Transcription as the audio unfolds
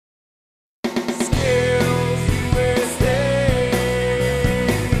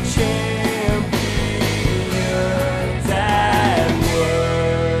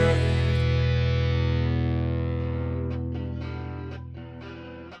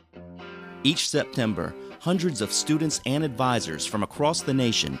Each September, hundreds of students and advisors from across the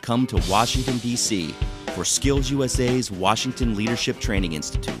nation come to Washington, D.C. for Skills USA's Washington Leadership Training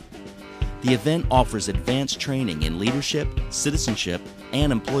Institute. The event offers advanced training in leadership, citizenship,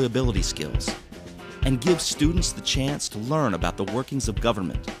 and employability skills, and gives students the chance to learn about the workings of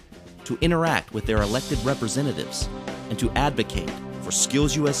government, to interact with their elected representatives, and to advocate for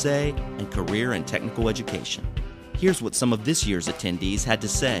Skills USA and career and technical education. Here's what some of this year's attendees had to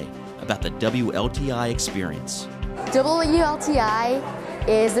say about the WLTI experience. WLTI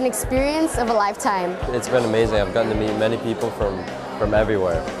is an experience of a lifetime. It's been amazing. I've gotten to meet many people from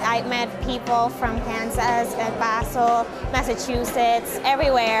everywhere. I met people from Kansas, El Paso, Massachusetts,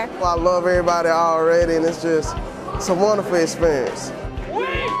 everywhere. Well, I love everybody already, and it's a wonderful experience. We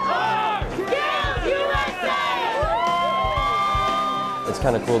are Skills USA! It's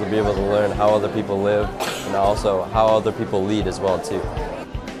kind of cool to be able to learn how other people live and also how other people lead as well too.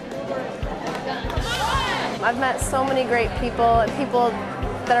 I've met so many great people and people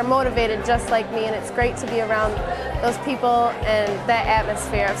that are motivated just like me, and it's great to be around those people and that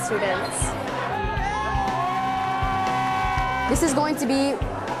atmosphere of students. This is going to be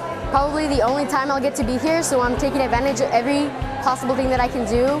probably the only time I'll get to be here, so I'm taking advantage of every possible thing that I can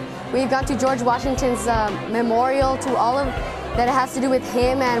do. We've gone to George Washington's memorial, to all of that has to do with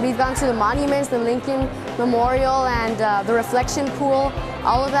him, and we've gone to the monuments, the Lincoln Memorial, and the reflection pool.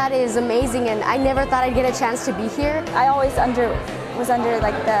 All of that is amazing, and I never thought I'd get a chance to be here. I always was under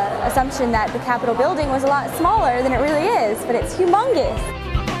like the assumption that the Capitol building was a lot smaller than it really is, but it's humongous.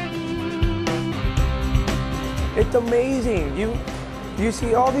 It's amazing. You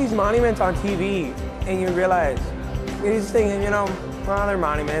see all these monuments on TV, and you realize, you're just thinking, well, they're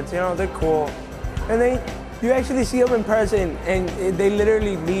monuments, they're cool. And then you actually see them in person, and they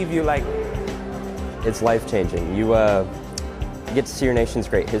literally leave you like... It's life-changing. You get to see your nation's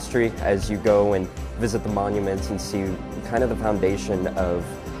great history as you go and visit the monuments and see kind of the foundation of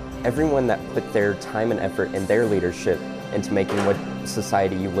everyone that put their time and effort and their leadership into making what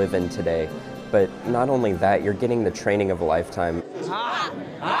society you live in today. But not only that, you're getting the training of a lifetime.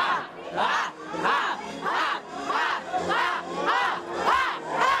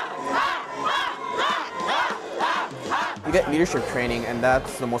 You get leadership training, and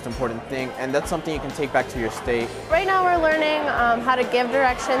that's the most important thing, and that's something you can take back to your state. Right now we're learning how to give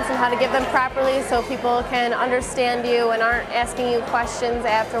directions and how to give them properly so people can understand you and aren't asking you questions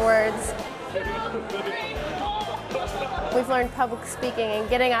afterwards. We've learned public speaking and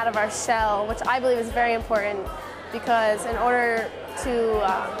getting out of our shell, which I believe is very important, because in order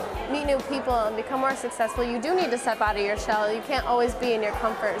to meet new people and become more successful, you do need to step out of your shell. You can't always be in your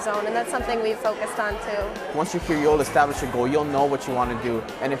comfort zone, and that's something we've focused on too. Once you're here, you'll establish a goal, you'll know what you want to do,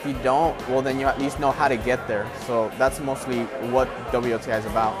 and if you don't, well then you at least know how to get there. So that's mostly what WLTI is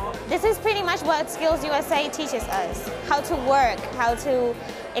about. This is pretty much what Skills USA teaches us. How to work, how to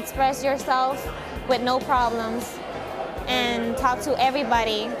express yourself with no problems, and talk to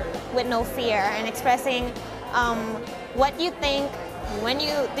everybody with no fear, and expressing what you think, when do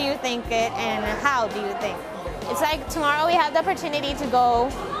you think it, and how do you think. It's like tomorrow we have the opportunity to go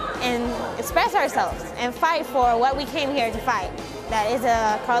and express ourselves and fight for what we came here to fight. That is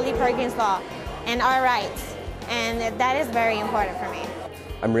a Carly Perkins law and our rights, and that is very important for me.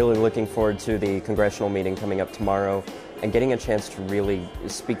 I'm really looking forward to the congressional meeting coming up tomorrow and getting a chance to really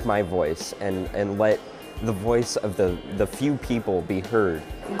speak my voice and let the voice of the few people be heard.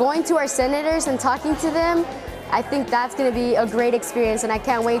 Going to our senators and talking to them, I think that's going to be a great experience, and I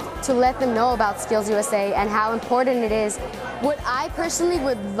can't wait to let them know about Skills USA and how important it is. What I personally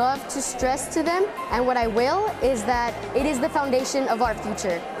would love to stress to them, and what I will, is that it is the foundation of our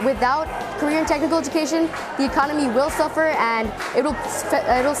future. Without career and technical education, the economy will suffer, and it'll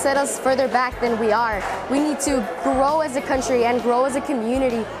set us further back than we are. We need to grow as a country and grow as a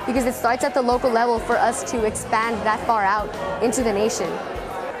community, because it starts at the local level for us to expand that far out into the nation.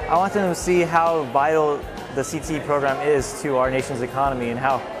 I want them to see how vital the CTE program is to our nation's economy, and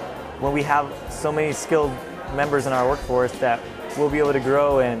how when we have so many skilled members in our workforce that we'll be able to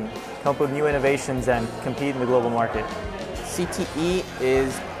grow and come up with new innovations and compete in the global market. CTE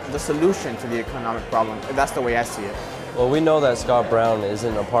is the solution to the economic problem. That's the way I see it. Well, we know that Scott Brown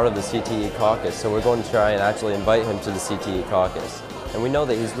isn't a part of the CTE caucus, so we're going to try and actually invite him to the CTE caucus. And we know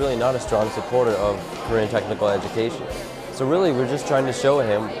that he's really not a strong supporter of career and technical education. So really, we're just trying to show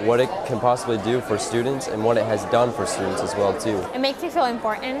him what it can possibly do for students and what it has done for students as well too. It makes me feel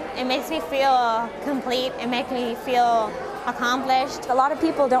important. It makes me feel complete. It makes me feel accomplished. A lot of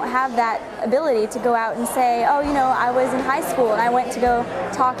people don't have that ability to go out and say, oh, you know, I was in high school and I went to go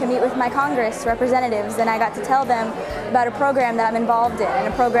talk and meet with my Congress representatives and I got to tell them about a program that I'm involved in and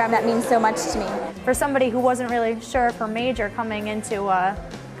a program that means so much to me. For somebody who wasn't really sure of her major coming into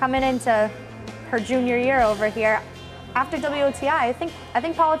her junior year over here, after WOTI, I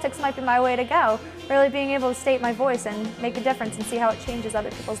think politics might be my way to go. Really being able to state my voice and make a difference and see how it changes other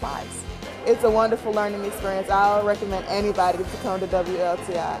people's lives. It's a wonderful learning experience. I'll recommend anybody to come to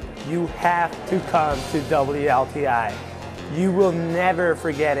WLTI. You have to come to WLTI. You will never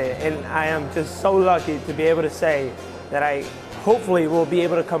forget it, and I am just so lucky to be able to say that I hopefully will be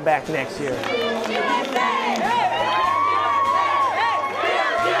able to come back next year.